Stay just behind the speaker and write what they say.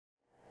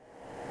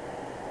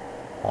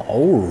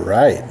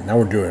Alright, now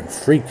we're doing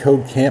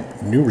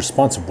freeCodeCamp, new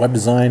responsive web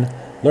design.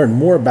 Learn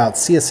more about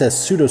CSS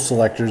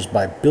pseudo-selectors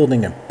by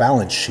building a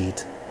balance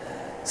sheet.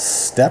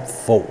 Step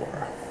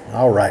 4.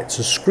 Alright,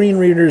 so screen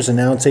readers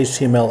announce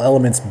HTML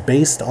elements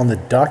based on the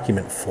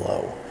document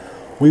flow.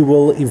 We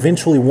will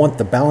eventually want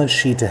the balance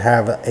sheet to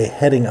have a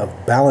heading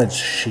of balance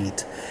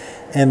sheet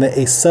and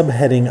a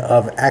subheading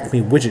of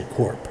Acme Widget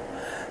Corp.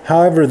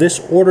 However, this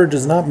order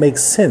does not make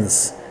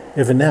sense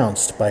if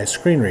announced by a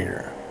screen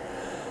reader.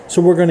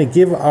 So we're going to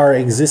give our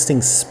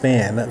existing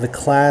span the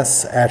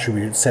class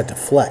attribute set to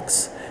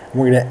flex.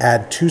 And we're going to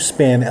add two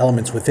span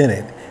elements within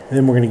it, and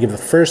then we're going to give the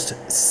first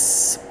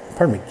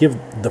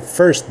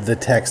the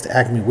text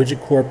Acme Widget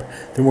Corp.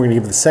 Then we're going to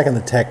give the second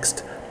the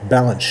text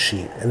balance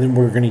sheet, and then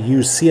we're going to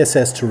use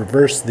CSS to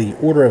reverse the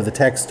order of the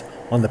text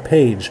on the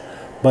page,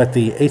 but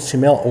the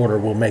HTML order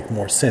will make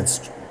more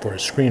sense for a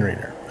screen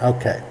reader.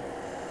 Okay.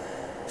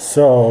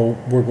 So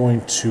we're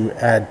going to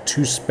add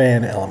two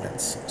span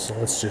elements. So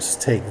let's just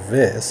take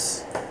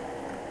this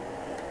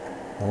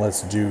and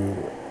let's do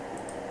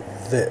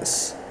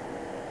this.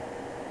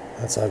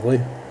 That's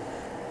ugly.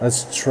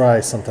 Let's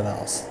try something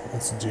else.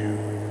 Let's do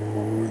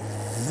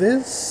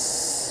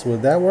this.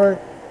 Would that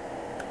work?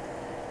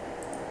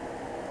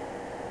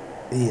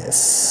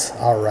 Yes.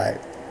 All right.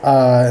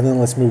 And then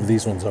let's move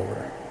these ones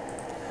over.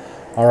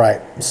 All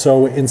right.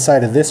 So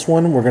inside of this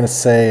one, we're going to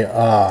say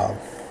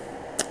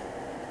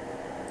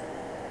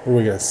what are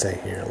we going to say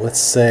here? Let's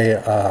say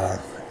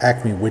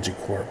Acme Widget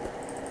Corp.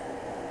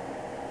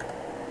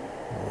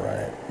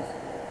 Alright.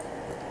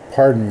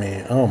 Pardon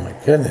me. Oh my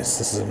goodness,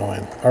 this is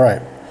annoying.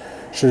 Alright.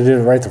 Should have did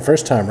it right the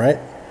first time, right?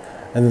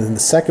 And then the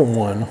second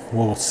one,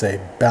 we'll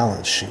say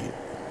balance sheet.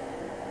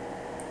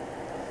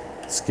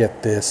 Let's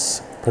get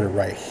this, put it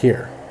right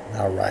here.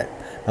 Alright.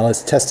 Now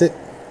let's test it.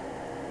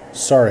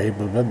 Sorry,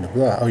 blah, blah, blah,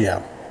 blah. Oh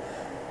yeah.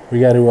 We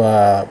got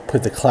to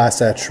put the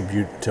class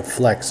attribute to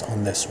flex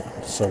on this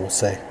one. So we'll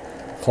say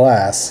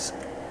class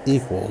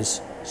equals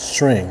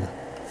string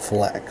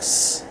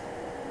flex.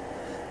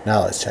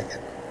 Now let's check it.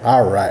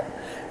 Alright,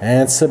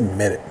 and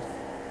submit it.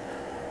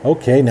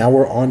 Okay, now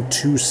we're on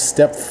to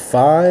step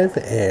 5,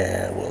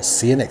 and we'll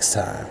see you next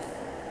time.